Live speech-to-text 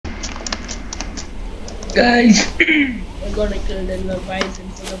Guys, I'm gonna kill the Leviathan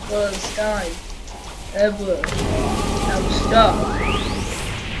for the first time ever. I'm stuck.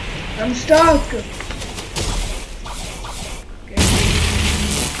 I'm stuck.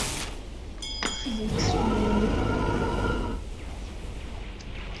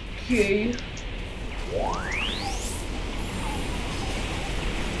 Okay. Okay.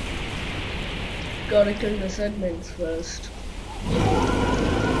 Gotta kill the segments first.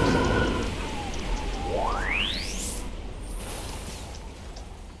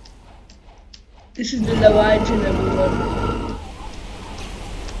 This is the Leviathan, everyone.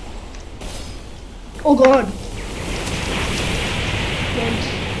 Oh god! Don't.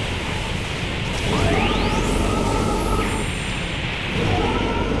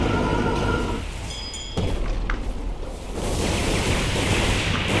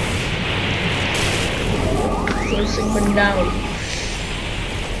 First segment down.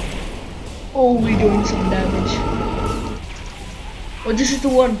 Oh, we're doing some damage. Oh, this is the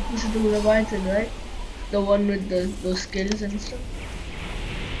one. This is the Leviathan, right? The one with those skills and stuff.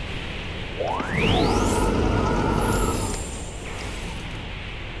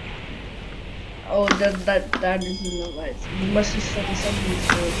 Oh, that is the Leviathan. We must destroy something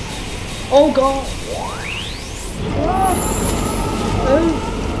first. Oh god! Ah! Oh!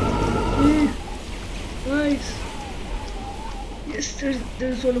 Nice. Yes,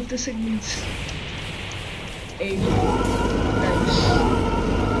 there's one of the segments. Aim. Nice.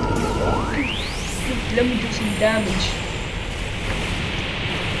 Let me do some damage.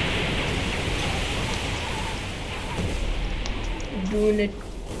 I'm doing it.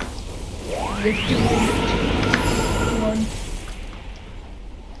 Let's do it. Come on.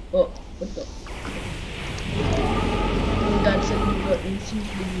 Oh, what the? Oh, that segment got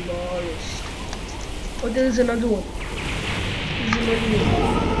instantly demolished. Oh, there is another one. There's another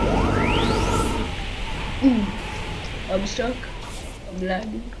one. Ooh. I'm stuck. I'm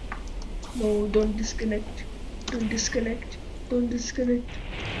lagging. No, don't disconnect. Don't disconnect. Don't disconnect.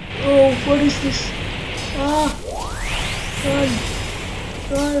 Oh, what is this? Ah! Run!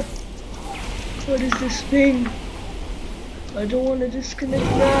 Run! What is this thing? I don't want to disconnect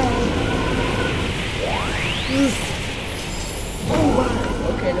now. Oh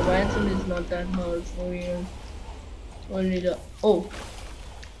wow! Okay, the Leviathan is not that hard for real. Only the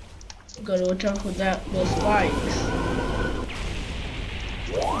gotta watch out for those spikes.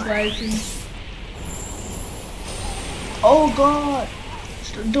 Leviathan. Oh god!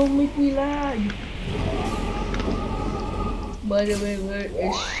 Don't make me lag. By the way, where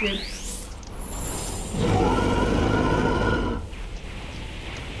is ship?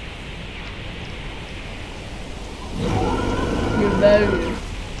 Your barrier.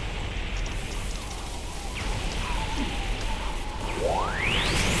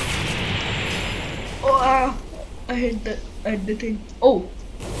 Oh, ah! I hit the thing. Oh,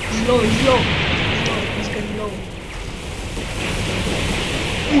 he's low. He's low. He's getting low.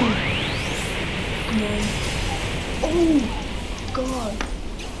 Ooh. Come on. Oh god.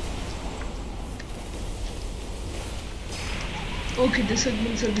 Okay, the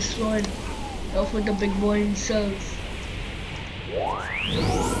segments are destroyed. Now for the big boy himself.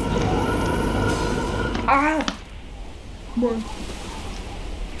 Ah! Come on.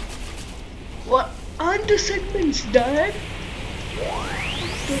 What? Aren't the segments dead?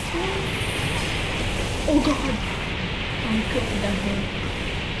 Oh god! I'm killing that one.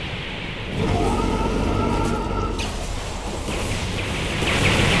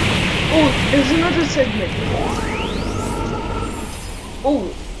 Oh, there's another segment. Oh,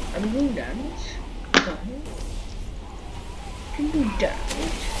 I'm doing damage. Can do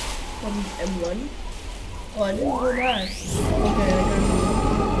damage from M1. Oh, I didn't know that. Okay, I can do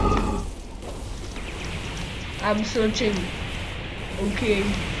it. I'm searching. Okay.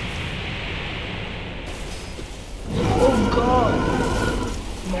 Oh god.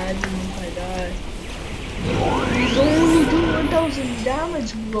 Imagine if I die. He's only doing 1000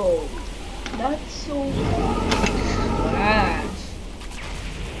 damage, bro. That's so trash.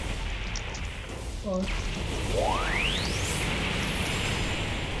 Oh.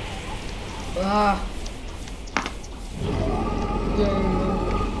 Ah.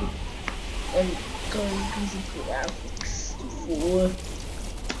 I'm going to the graphics for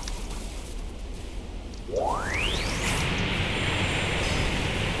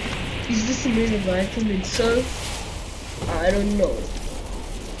is this a main Leviathan itself? I don't know.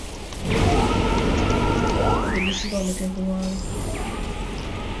 But this is gonna take a while.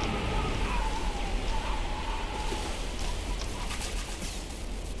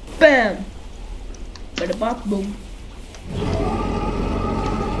 Bam! Bada bop boom.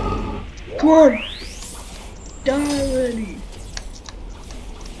 Come on! Die already.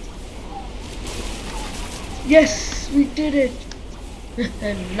 Yes, we did it.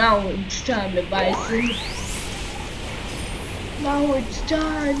 And now it's time, Leviathan. Now it's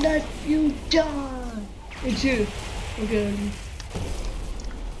time that you die. It's you. Okay.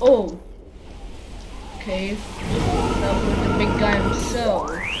 Oh. Okay. Now for the big guy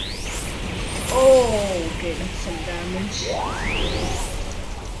himself. Oh, okay, that's some damage.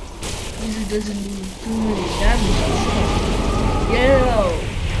 Usually doesn't do too many damage. Yeah.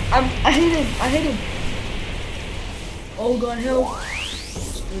 I hit him. I hit him. Oh god, help.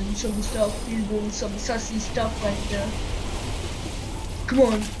 He's doing some stuff. He's doing some sussy stuff right there. Come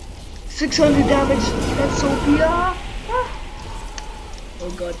on. 600 damage. That's OP.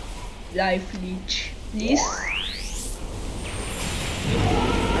 Oh god. Life leech. Please.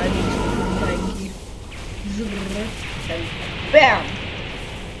 I need to do tanky. Bam!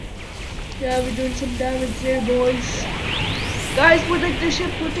 Yeah, we're doing some damage there, boys. Guys, protect the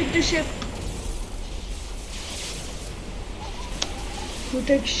ship. Protect the ship.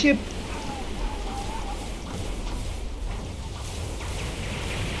 Protect ship.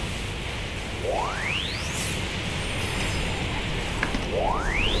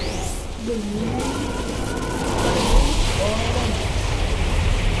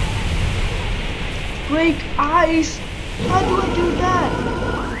 Break ice. How do I do that?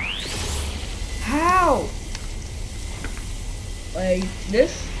 How? Like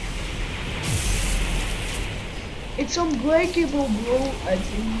this? It's unbreakable, bro, I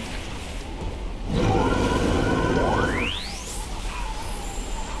think.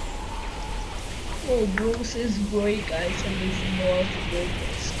 Oh, bro says break ice and there's more to break.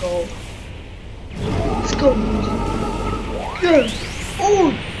 Let's go. Let's go. Yes.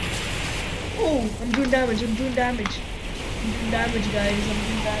 Oh! Oh, I'm doing damage, I'm doing damage. I'm doing damage, guys, I'm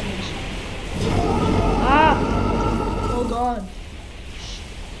doing damage. Ah! Oh god.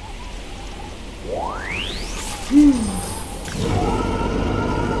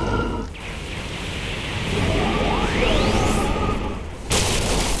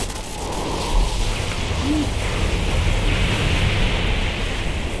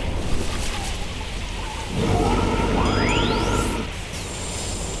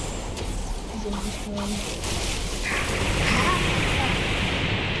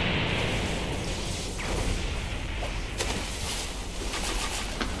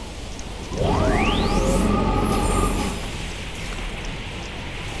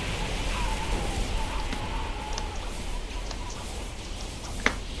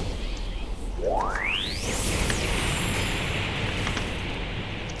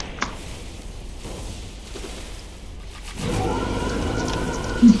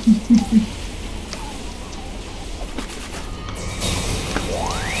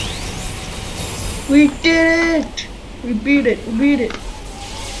 We did it! We beat it, we beat it.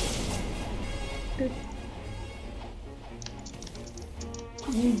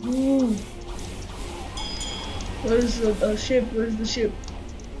 Woohoo! Where's the ship? Where's the ship?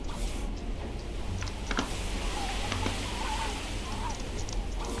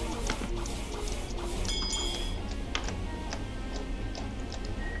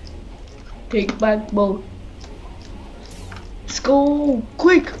 Take back boat. Let's go!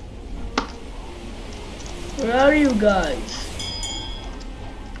 Quick! Where are you guys?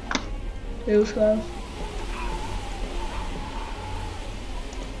 Tail scarf.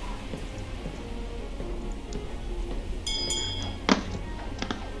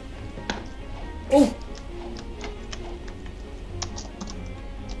 Oh!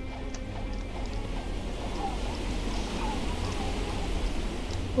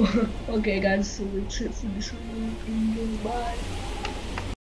 Okay guys, so that's it for this one. Bye.